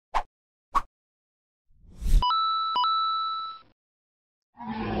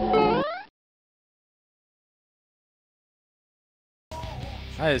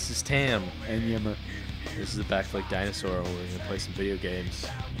Hi, this is Tam. And Ymer. This is the Backflip Dinosaur where we're going to play some video games.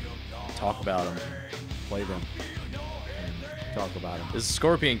 Talk about them. Play them. And talk about them. This is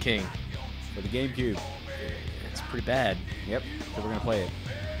Scorpion King. For the Gamecube. It's pretty bad. Yep. So we're going to play it.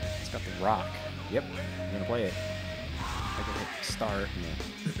 It's got the rock. Yep. We're going to play it. I can hit start.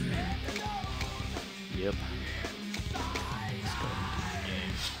 Yeah. Yep.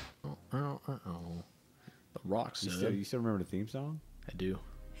 Oh. The rock said. You still remember the theme song? I do.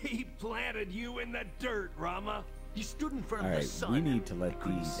 He planted you in the dirt, Rama. You stood in front of the sun. We need to let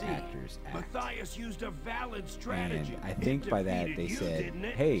these actors act. Matthias used a valid strategy. And I think by that they said,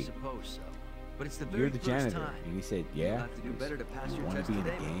 "Hey, suppose so. But it's the you're very the first janitor." time. And he said, You'll "Yeah. have to do better to pass your Want to test be in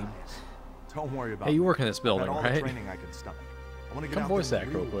the today, game?" Matthias. Don't worry about Hey, it. you work in this building, Had all right? the training I can stomach. I want to get Come out voice there that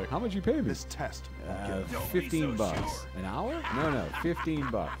and real do quick. How much you pay me? this test. Don't be 15 so bucks. sure. An hour? No,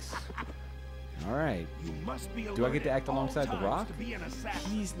 15 bucks. All right. You must be Do I get to act alert at all alongside The times Rock? to be an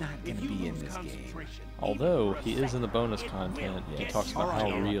assassin. He's not going to If you be in lose this game. concentration, Although even he for a is in the second, bonus it content. will He Yes. talks about All how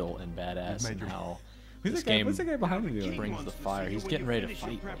right. real and badass You've and made how Who's this that guy? game What's that guy behind me doing? brings the fire. He's getting ready to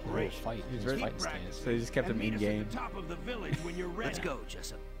fight. A little fight. He's ready- fighting stance. So they just kept him in game. Top of the village when you're ready. Let's go,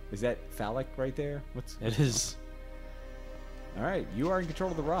 Jessup. Is that phallic right there? What's? It is. All right, you are in control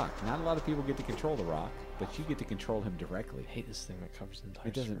of the rock. Not a lot of people get to control the rock, but you get to control him directly. I hate this thing that covers the entire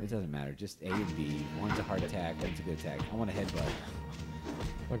It doesn't. screen. It doesn't matter. Just A and B. One's a hard attack. One's a good attack. I want a headbutt.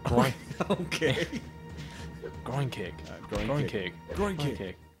 A groin, Okay. groin kick. Groin kick. Groin kick.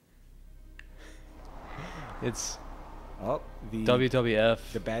 kick. It's Oh, the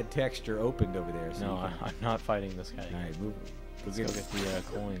WWF. the bad texture opened over there. So No, you can- I'm not fighting this guy. All right, move. Let's go get the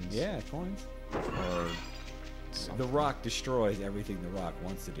coins. Yeah, coins. Or The Rock destroys everything The Rock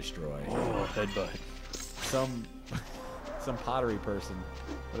wants to destroy. oh, headbutt. Some pottery person.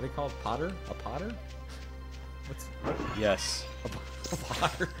 What are they called? Potter? A potter? What's Yes. a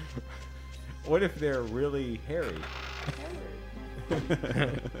potter? What if they're really hairy?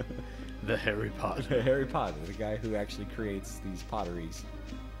 The Harry Potter. Harry Potter, the guy who actually creates these potteries.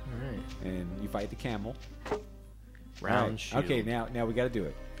 Alright. And you fight the camel. Round Right. shield. Okay, now we got to do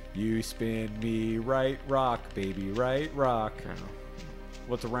it. You spin me right, rock, baby, right, rock. Oh.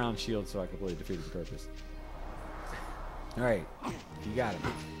 Well, it's a round shield, so I completely defeated the purpose. All right, you got it.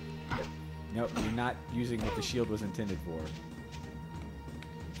 No, you're not using what the shield was intended for.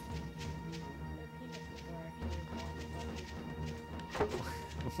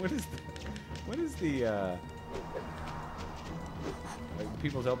 What is the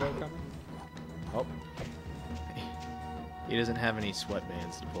people's elbow coming? Oh, He doesn't have any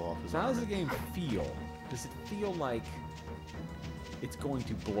sweatbands to pull off his so how does the armor. game feel? Does it feel like it's going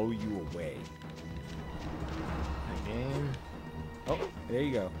to blow you away? The game? Oh, there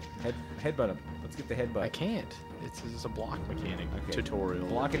you go. Headbutt him. Let's get the headbutt. I can't. It's a block mechanic Okay. tutorial.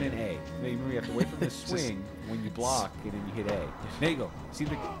 Blocking in A. No, you remember you have to wait for the swing when you block, and then you hit A. There you go. See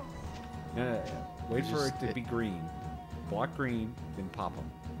the... No. Wait You for just it to hit- be green. Block green, then pop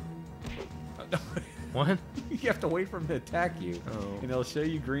them. What? You have to wait for him to attack you, Oh. and it'll show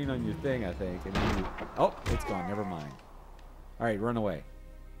you green on your thing, I think. And then you... Oh, it's gone. Never mind. All right, run away.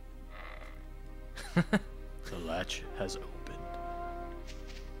 The latch has opened.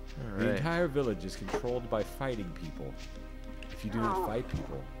 The Alright. entire village is controlled by fighting people. If you do not fight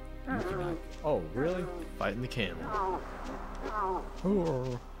people, you cannot... Oh, really? Fighting the camel.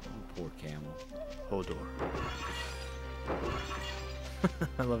 Oh, poor camel. Hodor.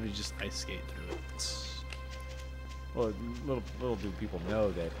 I love you just ice skate through it. Well, little do people know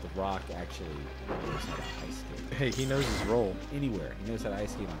that The Rock actually knows how to ice skate. Hey, he knows his role. Anywhere. He knows how to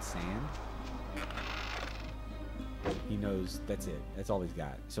ice skate on sand. He knows, that's it. That's all he's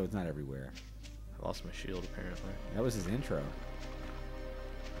got. So it's not everywhere. I lost my shield apparently. That was his intro.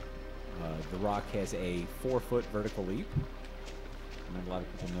 The Rock has a 4-foot vertical leap. Not a lot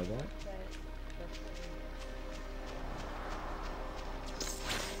of people know that.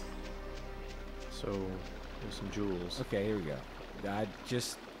 So there's some jewels. Okay, here we go. I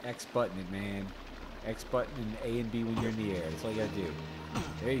just X button it, man. X button and A and B when you're in the air. That's all you gotta do.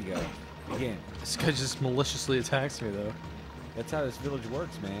 There you go. Again. This guy just maliciously attacks me though. That's how this village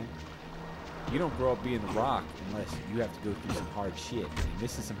works, man. You don't grow up being The Rock unless you have to go through some hard shit. And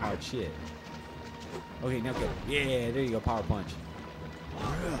this is some hard shit. Okay, now go. Yeah, there you go. Power punch.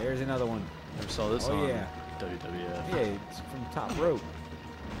 There's another one. Never saw this Oh, on yeah. WWF. Yeah, it's from the top rope.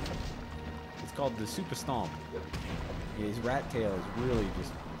 It's called the Super Stomp. His rat tail is really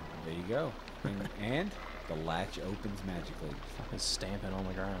just... There you go. And the latch opens magically. Fucking stamping on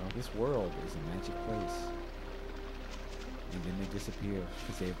the ground. This world is a magic place. And then they disappear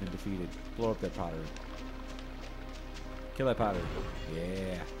because they have been defeated. Blow up that pottery. Kill that pottery.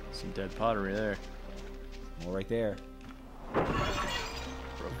 Yeah. Some dead pottery there. More right there.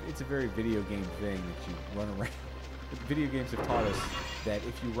 It's a very video game thing that you run around. Video games have taught us that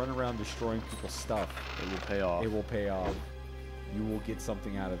if you run around destroying people's stuff, It will pay off. it will pay off. You will get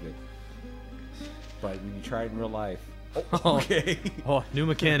something out of it. But when you try it in real life, okay. Oh, new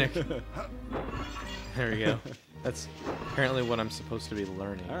mechanic. There we go. That's apparently what I'm supposed to be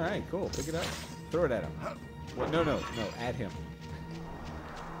learning. All right, cool. Pick it up. Throw it at him. What? No, at him.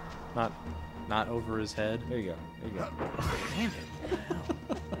 Not over his head. There you go. There you go. Damn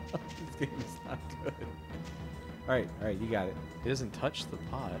it. This game is not good. All right, you got it. He doesn't touch the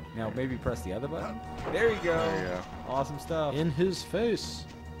pot. Now maybe press the other button. There you go. There you go. Awesome stuff. In his face.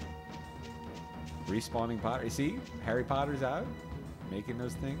 Respawning Potter. You see, Harry Potter's out, making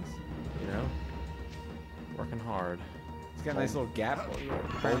those things. You know? Working hard. He's got a nice little gap.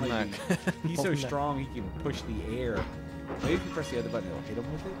 Apparently, he's so Holding that. strong he can push the air. Maybe if you press the other button, it'll hit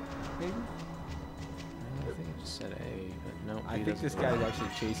him with it. Maybe. I think it just said A, but no. I B think this doesn't guy's work. actually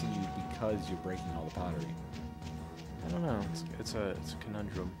chasing you because you're breaking all the pottery. I don't know. It's a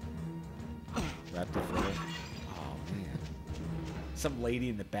conundrum. Wrapped it further. Oh man. Some lady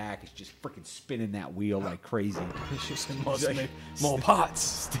in the back is just freaking spinning that wheel like crazy. It's just Must make more pots.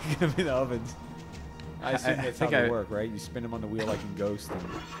 Sticking them in ovens. I assume I that's how think they I- work, right? You spin them on the wheel like in Ghost and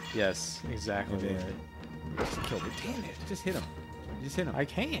Yes, exactly. And then- right. just kill them. Damn it. Just hit him. Just hit him. I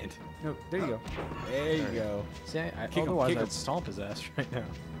can't. No, there you go. There you There. go. See, Kick him, otherwise kick him. I'd stomp his ass right now.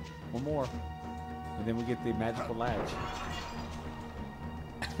 One more. And then we get the magical latch.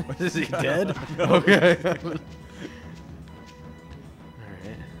 Is he dead? Okay.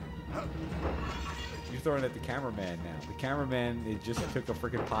 Alright. You're throwing at the cameraman now. The cameraman, it just took a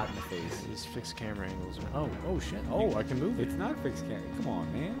freaking pot in the face. Just fixed camera angles. Oh shit. Oh, I can move it. It's not fixed camera. Come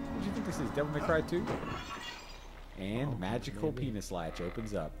on, man. What do you think this is? Devil May Cry 2? And Oh, magical maybe. penis latch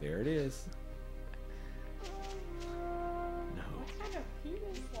opens up. There it is. No. What kind of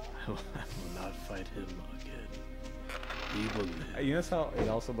penis latch? I will not fight him again. He will live. You notice how it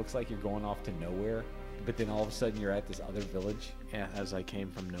also looks like you're going off to nowhere, but then all of a sudden you're at this other village? Yeah, as I came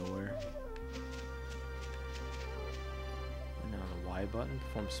from nowhere. And now the Y button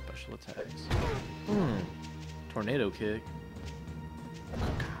performs special attacks. Tornado kick.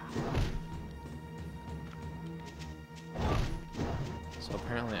 So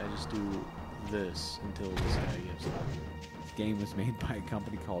apparently I just do this until this guy gives up. This game was made by a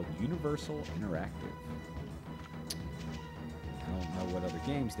company called Universal Interactive. I don't know what other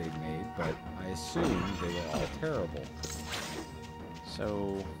games they've made, but I assume they were all terrible.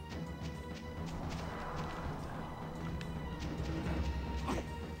 So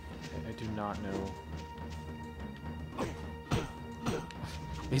I do not know.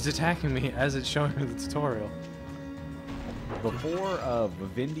 He's attacking me as it's showing me the tutorial. Before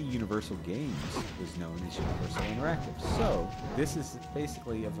Vivendi Universal Games was known as Universal Interactive. So, this is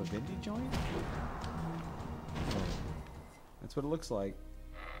basically a Vivendi joint? That's what it looks like.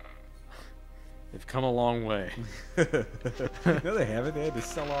 They've come a long way. No, they haven't. They had to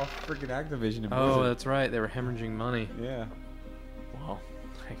sell off freaking Activision and Oh, Blizzard. that's right. They were hemorrhaging money. Yeah. Well,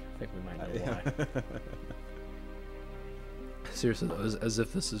 I think we might know why. Seriously, though, as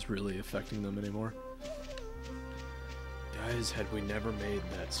if this is really affecting them anymore. Guys, had we never made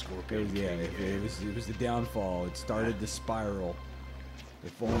that Scorpion Yeah, King game, it was the downfall. It started the spiral.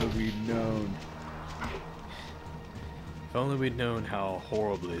 If only we'd known. if only we'd known how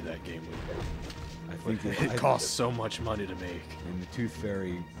horribly that game would I think it cost so much money to make. And the Tooth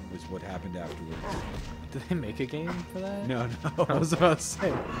Fairy was what happened afterwards. Did they make a game for that? No, I was about to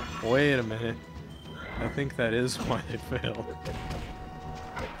say, wait a minute. I think that is why they failed.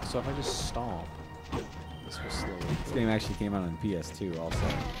 So if I just stomp, this will slow it. This game actually came out on PS2 also.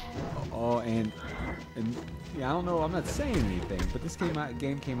 Oh, and yeah, I don't know. I'm not saying anything, but this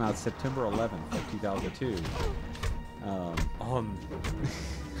game came out September 11th of 2002.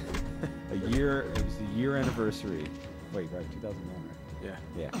 A year. It was the year anniversary. Wait, right? 2001, right?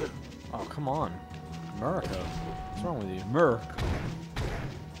 Yeah. Yeah. Oh, come on. America. What's wrong with you? Merc.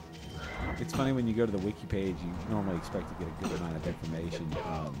 It's funny when you go to the wiki page, you normally expect to get a good amount of information.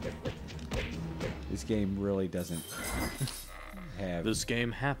 This game really doesn't have. This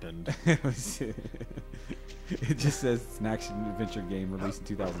game happened. It just says it's an action-adventure game released in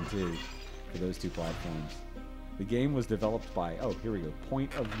 2002 for those two platforms. The game was developed by, oh, here we go,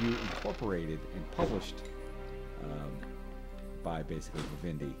 Point of View Incorporated and published by basically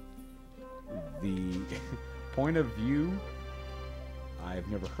Vivendi. The Point of View I've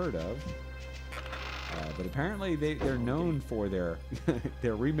never heard of. But apparently they're known for their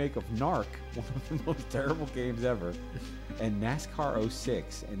their remake of Narc, one of the most terrible games ever, and NASCAR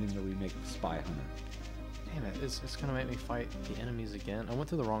 06, and then the remake of Spy Hunter. Damn it, it's gonna make me fight the enemies again. I went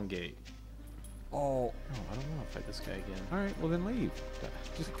through the wrong gate. Oh. No, I don't want to fight this guy again. All right, well then leave.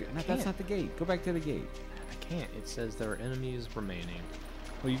 Just that's not the gate. Go back to the gate. I can't. It says there are enemies remaining.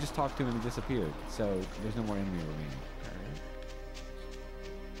 Well, you just talked to him and he disappeared, so there's no more enemy remaining. Alright.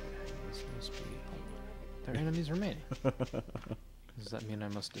 This must be... There are enemies remaining. Does that mean I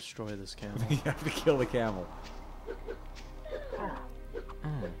must destroy this camel? You have to kill the camel.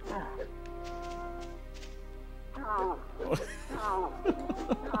 No.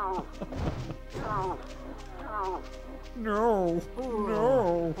 No.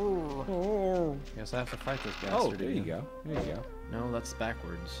 Guess I have to fight this bastard. Oh, there you go. There you go. No, that's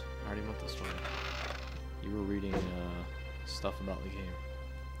backwards. I already went this way. You were reading stuff about the game.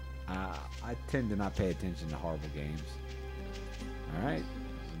 I tend to not pay attention to horrible games. All right.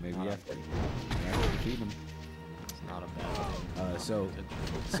 So maybe you have to defeat them. It's not a bad thing.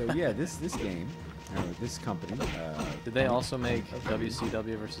 So yeah, this game, this company. Did they also make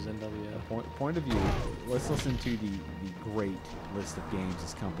WCW versus NWO? Point of view. Let's listen to the great list of games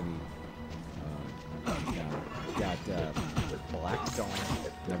this company got. Black Dawn,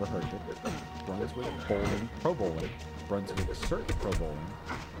 never heard of it. Brunswick Bowling, Pro Bowling. Brunswick Circuit Pro Bowling.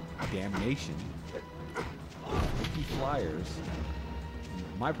 Damnation. Wiki Flyers.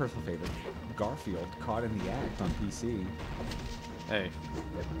 My personal favorite, Garfield, Caught in the Act on PC. Hey.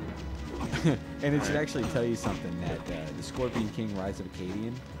 And it should actually tell you something that the Scorpion King Rise of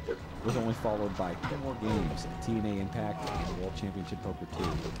Akkadian was only followed by 4 more games, TNA Impact and World Championship Poker 2,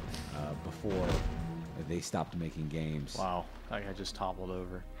 before they stopped making games. Wow, that guy just toppled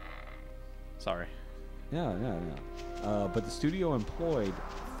over. Sorry. No. But the studio employed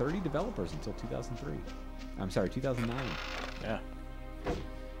 30 developers until 2003. I'm sorry, 2009. Yeah.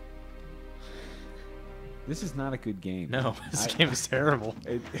 This is not a good game. No, this game is terrible.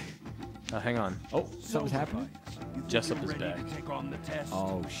 Hang on. Oh, something's happening. Jessup is back. Take on the test.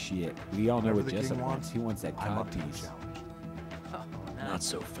 Oh shit! We all know what Whatever the Jessup king wants. wants, He wants that I'm cod up to the piece. challenge. Not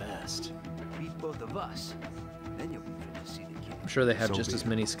so fast. Beat both of us. Then you'll be fit to see the king. I'm sure they have So just be as it.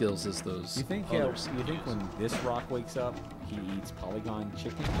 many skills as those. You think? other You think when this rock wakes up, he eats polygon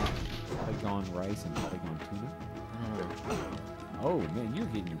chicken, polygon rice, and polygon tuna? Oh man, you're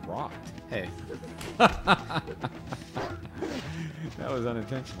getting rocked. Hey, That was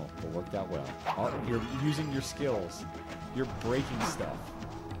unintentional, but worked out well. You're using your skills. You're breaking stuff.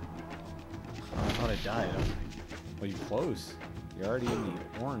 I thought I died. Well, you're close. You're already in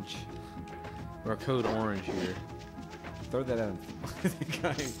the orange. We're code orange here. Throw that at the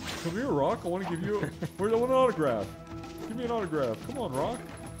guy. Come here, Rock. I want to give you I want an autograph. Give me an autograph. Come on, Rock.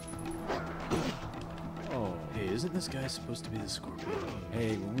 Oh. Hey, isn't this guy supposed to be the Scorpion King?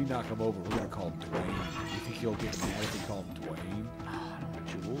 Hey, when we knock him over, we're going to call him Dwayne. You think he'll get mad if we call him Dwayne? I don't want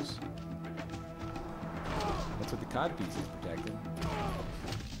Jules. That's what the cod piece is protecting.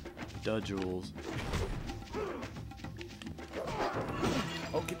 Duh, Jules.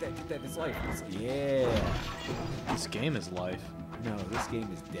 Oh, get that. It's life. Yeah. This game is life. No, this game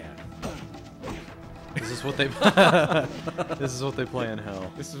is death. This is what they. This is what they play in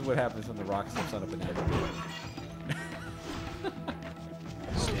hell. This is what happens when the Rock steps on a banana.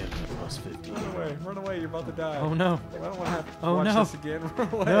 Stamina plus 50. Run away, you're about to die. Oh no! I don't want to have to Oh, watch no. this again. Run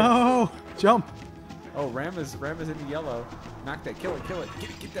away. No! Jump! Oh, Rama's in the yellow. Knock that, kill it.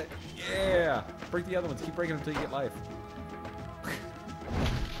 Get that. Yeah! Break the other ones. Keep breaking them until you get life.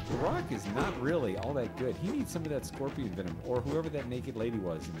 The Rock is not really all that good. He needs some of that scorpion venom, or whoever that naked lady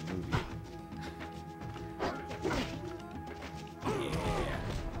was in the movie. Yeah.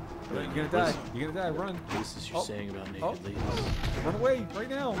 You're gonna die. Run. This is you saying about naked ladies. Run away right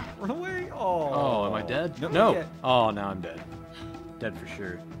now. Run away. Oh. Oh, am I dead? No. No. Not yet. Oh, now I'm dead. Dead for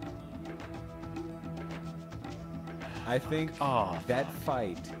sure. I think Oh, that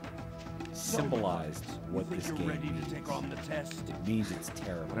fight symbolized what Think this you're game ready means. to take on the test? It means it's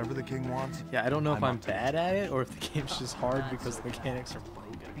terrible. Whatever the king wants. yeah. I don't know if I'm up to it. bad at it or if the game's just hard because the mechanics are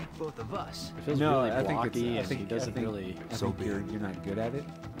broken. Beat both of us. It feels No, really I think blocky it's. and he doesn't really. I So think be you're it. not good at it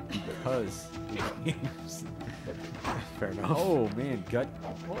because the game's. Fair enough. Oh man, gut.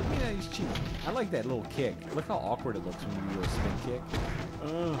 Well, yeah, he's cheap. I like that little kick. Look how awkward it looks when you do a spin kick.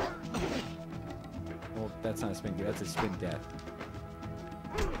 Well, that's not a spin kick. That's a spin death.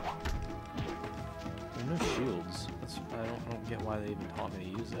 There are no shields. I don't get why they even taught me to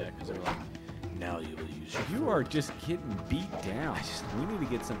use that because they're like, now you will use your You are just getting beat down. We need to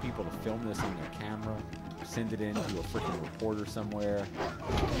get some people to film this on their camera, send it in to a freaking reporter somewhere.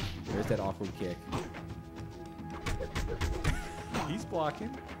 There's that awkward kick. He's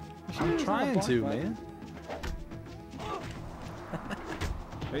blocking. I'm trying to, man.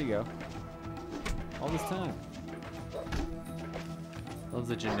 There you go. All this time. Love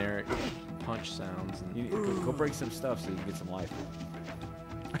the generic punch sounds. And Go break some stuff so you can get some life.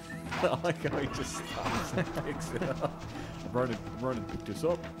 I like how he just stops and picks it up. I'm running, pick this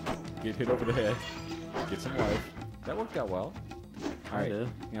up. Get hit over the head. Get some life. That worked out well. All right,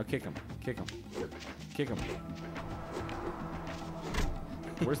 now kick him. Kick him. Kick him.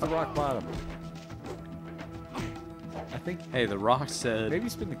 Where's the rock bottom? I think. Hey, the rock said. Maybe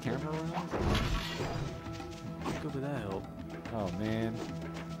spin the camera around. Go with that help. Oh man.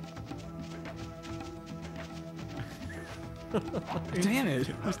 Damn it!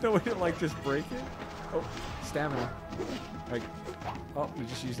 There's no way to like just break it. Oh, stamina. Like, oh, you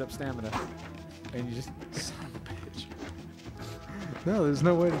just used up stamina, and you just. Son of a bitch. No, there's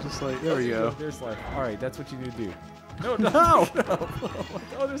no way to just like. There we go. There's life. All right, that's what you need to do. No, no, no!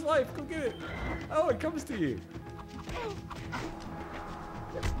 Oh, there's life. Go get it. Oh, it comes to you.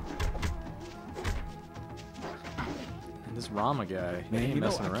 And this Rama guy, Man, he ain't you know,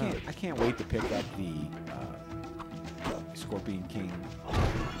 messing around. I can't wait to pick up the Scorpion King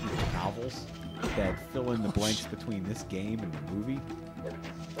novels that fill in the blanks between this game and the movie.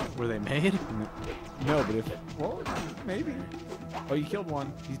 Were they made? No, but if well, maybe. Oh, you killed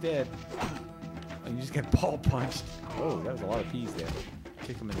one. He's dead. And you just got ball punched. Oh, that was a lot of P's there.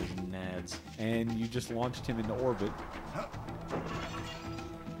 Kick him in his nads. And you just launched him into orbit.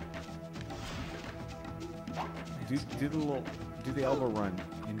 Do the elbow run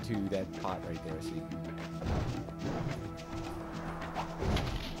into that pot right there. See.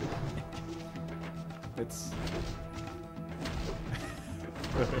 That's.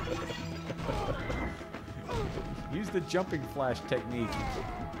 Use the jumping flash technique.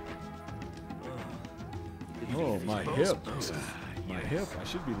 Oh, my hip. My hip. I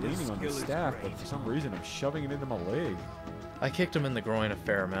should be leaning on the staff, but for some reason I'm shoving it into my leg. I kicked him in the groin a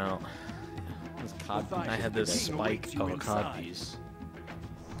fair amount. This cod I had this spike of a cod piece.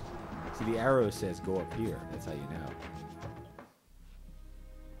 See, the arrow says go up here. That's how you know.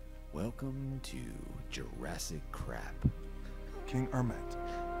 Welcome to Jurassic Crap. King Ermet,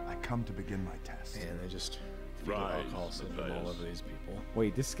 I come to begin my test. Man, they just feed alcohol syndrome all over these people.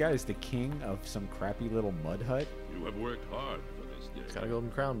 Wait, this guy is the king of some crappy little mud hut? You have worked hard for this day. Got a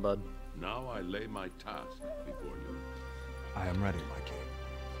golden crown, bud. Now I lay my task before you. I am ready, my king.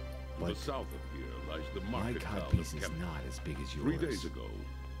 To the south of here lies the My market town codpiece of is Kemet. not as big as yours. 3 days ago,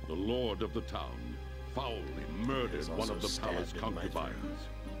 the lord of the town foully murdered He's one also of the palace stabbed in my concubines.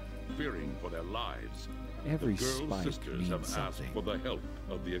 Fearing for their lives, Every the girl's spike sisters have means asked something. for the help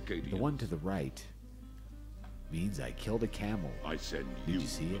of the Akkadians. The one to the right means I killed a camel. I send Did you, you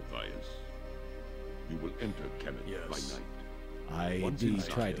see it? Matthias. You will enter Kemet Yes. by night. I Once indeed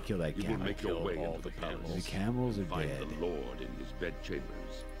inside, tried to kill that you will camel. make your Killed way all into the the palace. camels. The camels are Find dead. the Lord in his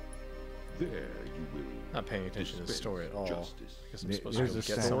bedchambers. There you will Not paying attention to the dispense story at all. justice. Because I'm There- supposed there's to a go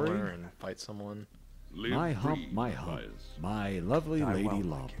get story? somewhere and fight someone. Live My hump, free, my hump, Matthias. my lovely Die lady well,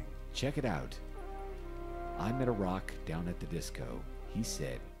 my lump. king. Check it out. I met a rock down at the disco. He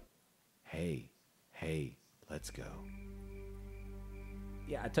said, hey, let's go.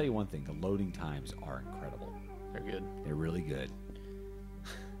 Yeah, I tell you one thing, the loading times are incredible. They're good. They're really good.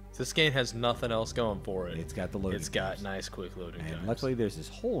 This game has nothing else going for it. It's got the loading It's got times. nice, quick loading And times. luckily there's this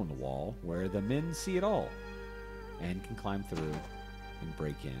hole in the wall where the men see it all and can climb through and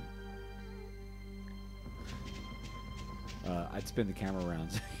break in. I'd spin the camera around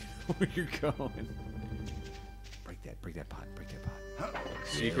so you know where you're going. Break that pot, break that pot.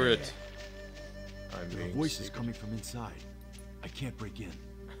 Secret. I'm There are being voices secret. coming from inside. I can't break in.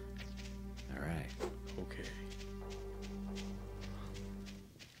 All right. Okay.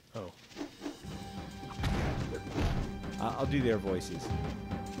 Oh. I'll do their voices,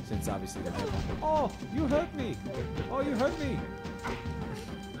 since obviously they're Oh, you hurt me! Oh, you hurt me!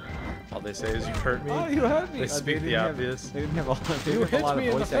 All they say is you hurt me. Oh, you hurt me! They speak didn't the have- obvious. They didn't have a, they You didn't have hit a lot me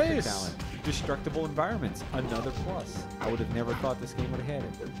of in the voice actor face. talent. Destructible environments, another plus. I would have never thought this game would have had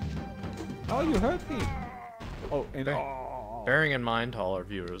it. Oh, you hurt me! Oh, and Bearing in mind to all our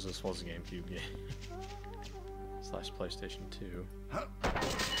viewers, this was a GameCube game. / PlayStation 2. I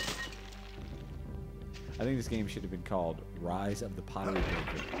think this game should have been called Rise of the Pottery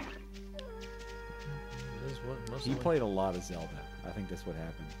Maker. It is what most He of played a lot of Zelda. I think that's what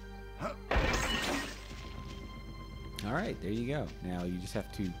happened. All right, there you go. Now you just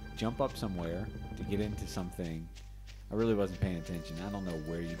have to jump up somewhere to get into something. I really wasn't paying attention. I don't know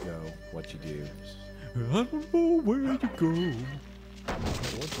where you go, what you do. I don't know where you go.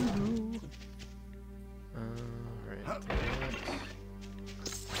 What you do. Alright.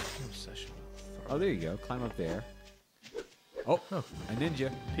 Oh, there you go. Climb up there. Oh, a ninja.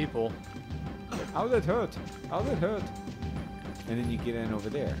 People. How that hurt? How that hurt? And then you get in over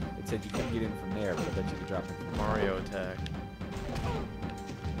there. It said you couldn't get in from there, but I bet you could drop in from Mario attack.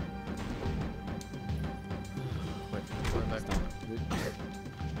 Wait, climb back down.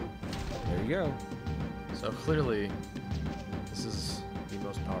 There you go. So clearly, this is the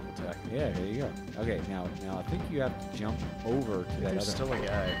most powerful attack. Yeah, there you go. Okay, now I think you have to jump over to that other. There's still a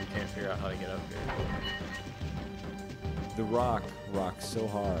guy who can't figure out how to get up here. The rock rocks so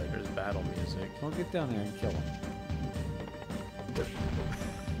hard. There's battle music. Don't get down there and kill him.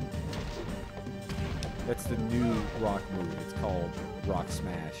 That's the new rock move. It's called Rock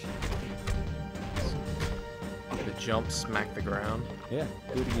Smash. The jump, smack the ground. Yeah,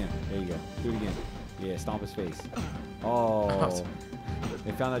 do it again. There you go. Do it again. Yeah, stomp his face. Oh.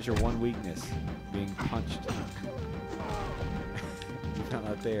 They found out your one weakness, being punched. You found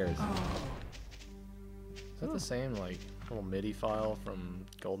out theirs. Is that the same, like, little MIDI file from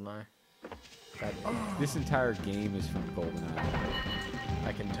GoldenEye? This entire game is from GoldenEye.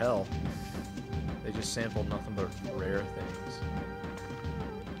 I can tell. They just sampled nothing but rare things.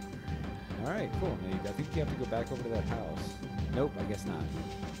 Alright, cool. Now I think you have to go back over to that house. Nope, I guess not.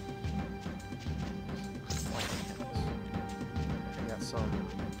 I got some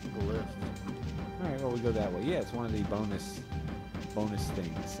glyph. Alright, well, we go that way. Yeah, it's one of the bonus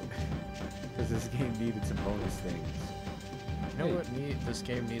things. Because this game needed some bonus things. You know what this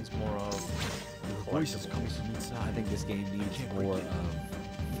game needs more of? Voices coming Collectibles. from inside. I think this game needs more of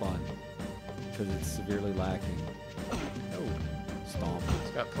fun. Because it's severely lacking. Oh, stomp.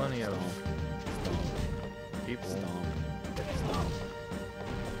 It's got plenty of Stomp. people. Stomp. Stomp.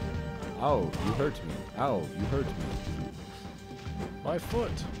 Oh, you hurt me. Oh, you hurt me. My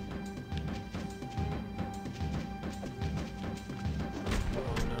foot.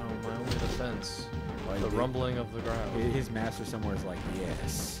 Oh no, my only defense. The rumbling of the ground. His master somewhere is like,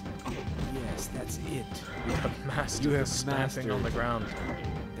 yes. Yes, that's it. You have mastered You have the snapping on the mastered. ground.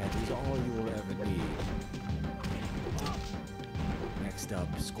 That is all you will ever need. Next up,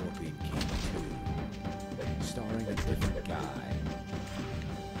 Scorpion King 2. Starring a different guy.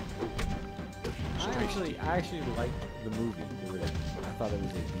 I actually liked the movie. I thought it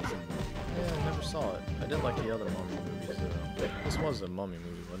was a decent movie. Yeah, I never saw it. I did like the other mummy movies though. This was a mummy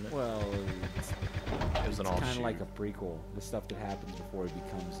movie, wasn't it? Well, It was an it's kind of offshoot. like a prequel. The stuff that happens before he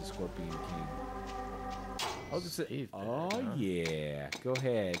becomes the Scorpion King. Oh, this is, Save oh that, huh? yeah. Go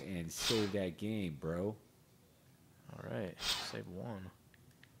ahead and save that game, bro. Alright, save one.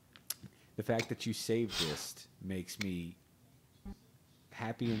 The fact that you saved this makes me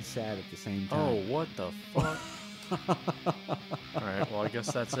happy and sad at the same time. Oh, what the fuck? Alright, well I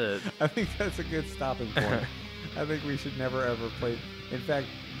guess that's it. I think that's a good stopping point. I think we should never ever play. In fact,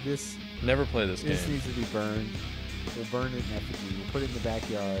 this Never play this needs game. to be burned. We'll burn it in effigy. We'll put it in the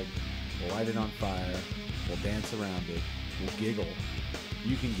backyard. We'll light it on fire. We'll dance around it. We'll giggle.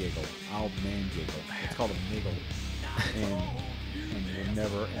 You can giggle. I'll man giggle. It's called a niggle. And we'll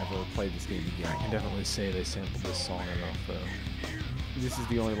never ever play this game again. I can definitely say they sampled this song enough though. This is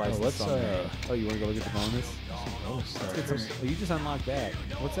the only license let's, song. Oh, you want to go look at the bonus? Let's Let's get some, you just unlocked that.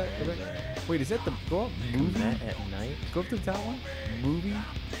 What's that? Wait, is that the go up movie? Met at night? Go up to the top one. Movie.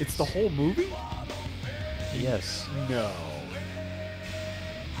 It's the whole movie. Yes. No.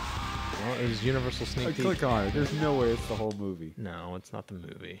 Well, it was Universal Sneak Peek. Click on it. There's no way it's the whole movie. No, it's not the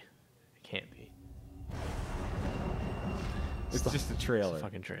movie. It can't be. It's just a It's trailer. a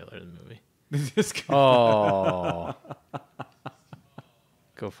fucking trailer of the movie. Just Oh.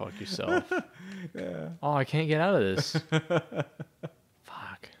 Go fuck yourself. yeah. Oh, I can't get out of this.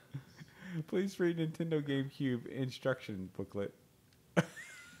 Fuck. Please read Nintendo GameCube instruction booklet.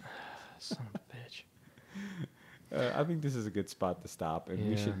 Son of a bitch. I think this is a good spot to stop, and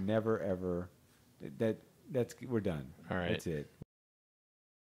we Yeah. should never ever. We're done. All right. That's it.